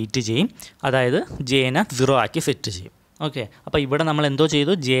വേണ്ടി വെയിറ്റ് ചെയ്യും, അതായത് ജെനെ 0 ആക്കി സെറ്റ് ചെയ്യും. ഓക്കെ, അപ്പോൾ ഇവിടെ നമ്മൾ എന്തോ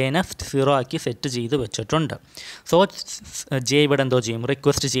ചെയ്തു, ജെനെ 0 ആക്കി സെറ്റ് ചെയ്ത് വെച്ചിട്ടുണ്ട്. സോ ജെ ഇവിടെ എന്തോ ചെയ്യും,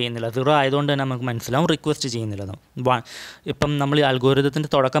 റിക്വസ്റ്റ് ചെയ്യുന്നില്ല. 0 ആയതുകൊണ്ട് തന്നെ നമുക്ക് മനസ്സിലാവും റിക്വസ്റ്റ് ചെയ്യുന്നില്ലെന്ന്. ഇപ്പം നമ്മൾ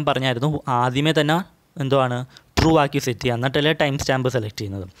അൽഗോരിതത്തിൻ്റെ തുടക്കം പറഞ്ഞായിരുന്നു ആദ്യമേ തന്നെ എന്തുവാണ് ട്രൂ ആക്കി സെറ്റ് ചെയ്യുക, എന്നിട്ടല്ലേ ടൈം സ്റ്റാമ്പ് സെലക്ട്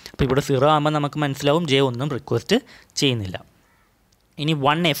ചെയ്യുന്നത്. അപ്പോൾ ഇവിടെ 0 ആകുമ്പോൾ നമുക്ക് മനസ്സിലാവും ജെ ഒന്നും റിക്വസ്റ്റ് ചെയ്യുന്നില്ല. ഇനി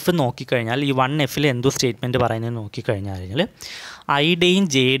 1F നോക്കിക്കഴിഞ്ഞാൽ ഈ 1Fൽ എന്തോ സ്റ്റേറ്റ്മെൻറ്റ് പറയുന്നത് നോക്കിക്കഴിഞ്ഞാൽ ഐയുടെയും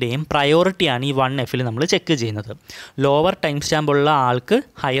ജെയുടെയും പ്രയോറിറ്റിയാണ് ഈ 1Fൽ നമ്മൾ ചെക്ക് ചെയ്യുന്നത്. ലോവർ ടൈം സ്റ്റാമ്പുള്ള ആൾക്ക്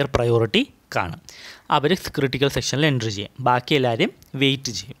ഹയർ പ്രയോറിറ്റി കാണും, അവർ ക്രിട്ടിക്കൽ സെക്ഷനിൽ എൻ്റർ ചെയ്യും, ബാക്കി എല്ലാവരും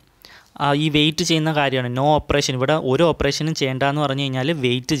വെയിറ്റ് ചെയ്യും. ഈ വെയിറ്റ് ചെയ്യുന്ന കാര്യമാണ് നോ ഓപ്പറേഷൻ. ഇവിടെ ഒരു ഓപ്പറേഷനും ചെയ്യേണ്ടതെന്ന് പറഞ്ഞു കഴിഞ്ഞാൽ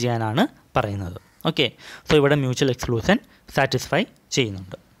വെയിറ്റ് ചെയ്യാനാണ് പറയുന്നത്. ഓക്കെ, സോ ഇവിടെ മ്യൂച്വൽ എക്സ്ക്ലൂഷൻ സാറ്റിസ്ഫൈ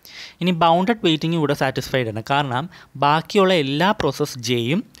ചെയ്യുന്നുണ്ട്. ഇനി ബൗണ്ടഡ് വെയിറ്റിംഗ് ഇവിടെ സാറ്റിസ്ഫൈഡ് ആണ്, കാരണം ബാക്കിയുള്ള എല്ലാ പ്രോസസ്സ്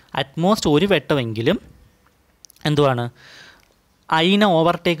ജെയും അറ്റ്മോസ്റ്റ് ഒരു വട്ടമെങ്കിലും എന്തുവാണ് ഐനെ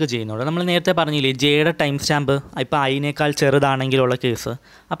ഓവർടേക്ക് ചെയ്യുന്നുണ്ട്. നമ്മൾ നേരത്തെ പറഞ്ഞില്ലേ ജെയുടെ ടൈം സ്റ്റാമ്പ് ഇപ്പോൾ ഐനേക്കാൾ ചെറുതാണെങ്കിലുള്ള കേസ്.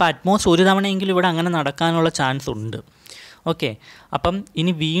 അപ്പോൾ അറ്റ്മോസ്റ്റ് ഒരു തവണയെങ്കിലും ഇവിടെ അങ്ങനെ നടക്കാനുള്ള ചാൻസ് ഉണ്ട്. ഓക്കെ, അപ്പം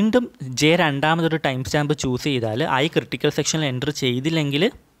ഇനി വീണ്ടും ജെ രണ്ടാമതൊരു ടൈം സ്റ്റാമ്പ് ചൂസ് ചെയ്താൽ ഐ ക്രിട്ടിക്കൽ സെക്ഷനിൽ എൻ്റർ ചെയ്തില്ലെങ്കിൽ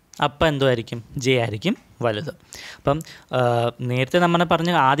അപ്പം എന്തുമായിരിക്കും, ജെ ആയിരിക്കും വലുത്. അപ്പം നേരത്തെ നമ്മൾ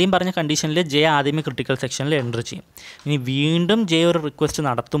ആദ്യം പറഞ്ഞ കണ്ടീഷനിൽ ജെ ആദ്യമേ ക്രിട്ടിക്കൽ സെക്ഷനിൽ എൻ്റർ ചെയ്യും. ഇനി വീണ്ടും ജെ ഒരു റിക്വസ്റ്റ്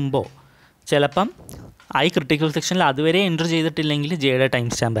നടത്തുമ്പോൾ ചിലപ്പം ഐ ക്രിട്ടിക്കൽ സെക്ഷനിൽ അതുവരെ എൻ്റർ ചെയ്തിട്ടില്ലെങ്കിൽ ജെയുടെ ടൈം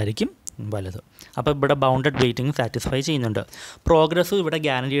സ്റ്റാമ്പ് ആയിരിക്കും വലുത്. അപ്പോൾ ഇവിടെ ബൗണ്ടഡ് വെയിറ്റിംഗ് സാറ്റിസ്ഫൈ ചെയ്യുന്നുണ്ട്. പ്രോഗ്രസ്സും ഇവിടെ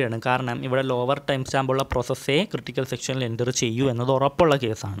ഗ്യാരൻറ്റീഡ് ആണ്. കാരണം ഇവിടെ ലോവർ ടൈം സ്റ്റാമ്പുള്ള പ്രോസസ്സേ ക്രിട്ടിക്കൽ സെക്ഷനിൽ എൻ്റർ ചെയ്യൂ എന്നത് ഉറപ്പുള്ള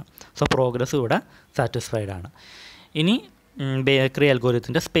കേസാണ്. സോ പ്രോഗ്രസ്സും ഇവിടെ സാറ്റിസ്ഫൈഡ് ആണ്. ഇനി bakery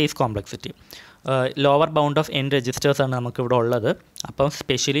അൽഗോരിതത്തിൻ്റെ space complexity, lower bound of N രജിസ്റ്റേഴ്സാണ് നമുക്കിവിടെ ഉള്ളത്. അപ്പം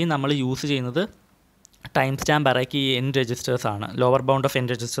സ്പെഷ്യലി നമ്മൾ യൂസ് ചെയ്യുന്നത് time stamp അറേക്ക് N രജിസ്റ്റേഴ്സാണ്, lower bound of N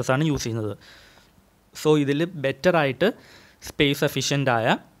രജിസ്റ്റേഴ്സാണ് use ചെയ്യുന്നത്. സോ ഇതിൽ ബെറ്ററായിട്ട് സ്പേസ്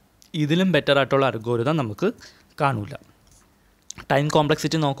എഫിഷ്യൻ്റായ ഇതിലും ബെറ്ററായിട്ടുള്ള അൽഗോരിതം നമുക്ക് കാണില്ല. ടൈം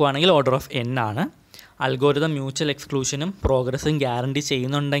കോംപ്ലക്സിറ്റി നോക്കുവാണെങ്കിൽ ഓർഡർ ഓഫ് എൻ ആണ്. അൽഗോരിതം മ്യൂച്വൽ എക്സ്ക്ലൂഷനും പ്രോഗ്രസ്സും ഗ്യാരണ്ടി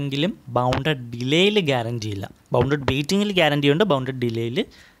ചെയ്യുന്നുണ്ടെങ്കിലും ബൗണ്ടഡ് ഡിലേയിൽ ഗ്യാരണ്ടി ഇല്ല. ബൗണ്ടഡ് വെയിറ്റിങ്ങിൽ ഗ്യാരണ്ടി ഉണ്ട്, ബൗണ്ടഡ് ഡിലേയിൽ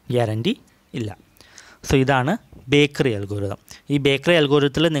ഗ്യാരണ്ടി ഇല്ല. സോ ഇതാണ് ബേക്കറി അൽഗോരിതം. ഈ ബേക്കറി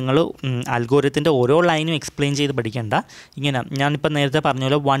അൽഗോരിതത്തിൽ നിങ്ങൾ അൽഗോരിതത്തിൻ്റെ ഓരോ ലൈനും എക്സ്പ്ലെയിൻ ചെയ്ത് പഠിക്കേണ്ട. ഇങ്ങനെ ഞാനിപ്പോൾ നേരത്തെ പറഞ്ഞ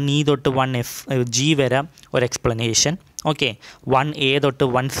പോലെ 1E തൊട്ട് 1G വരെ ഒരു എക്സ്പ്ലനേഷൻ, ഓക്കെ, 1A തൊട്ട്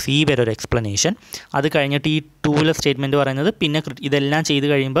 1C വരെ ഒരു എക്സ്പ്ലനേഷൻ. അത് കഴിഞ്ഞിട്ട് ഈ 2 സ്റ്റേറ്റ്മെൻറ്റ് പറയുന്നത് പിന്നെ ഇതെല്ലാം ചെയ്ത്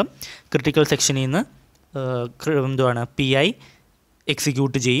കഴിയുമ്പം ക്രിട്ടിക്കൽ സെക്ഷനിൽ നിന്ന് എന്തുവാണ് PI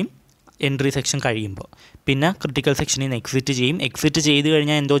എക്സിക്യൂട്ട് ചെയ്യും എൻട്രി സെക്ഷൻ കഴിയുമ്പോൾ. പിന്നെ ക്രിട്ടിക്കൽ സെക്ഷനിൽ നിന്ന് എക്സിറ്റ് ചെയ്യും. എക്സിറ്റ് ചെയ്ത്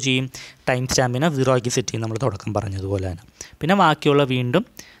കഴിഞ്ഞാൽ എന്തോ ചെയ്യും, ടൈം സ്റ്റാമ്പിനെ 0 സെറ്റ് ചെയ്യും, നമ്മൾ തുടക്കം പറഞ്ഞതുപോലെ തന്നെ. പിന്നെ ബാക്കിയുള്ള വീണ്ടും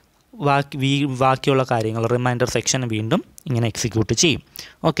ബാക്കിയുള്ള കാര്യങ്ങൾ റിമൈൻഡർ സെക്ഷൻ വീണ്ടും ഇങ്ങനെ എക്സിക്യൂട്ട് ചെയ്യും.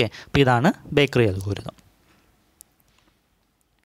 ഓക്കെ, അപ്പോൾ ഇതാണ് ബേക്കറി അൽഗോരിതം.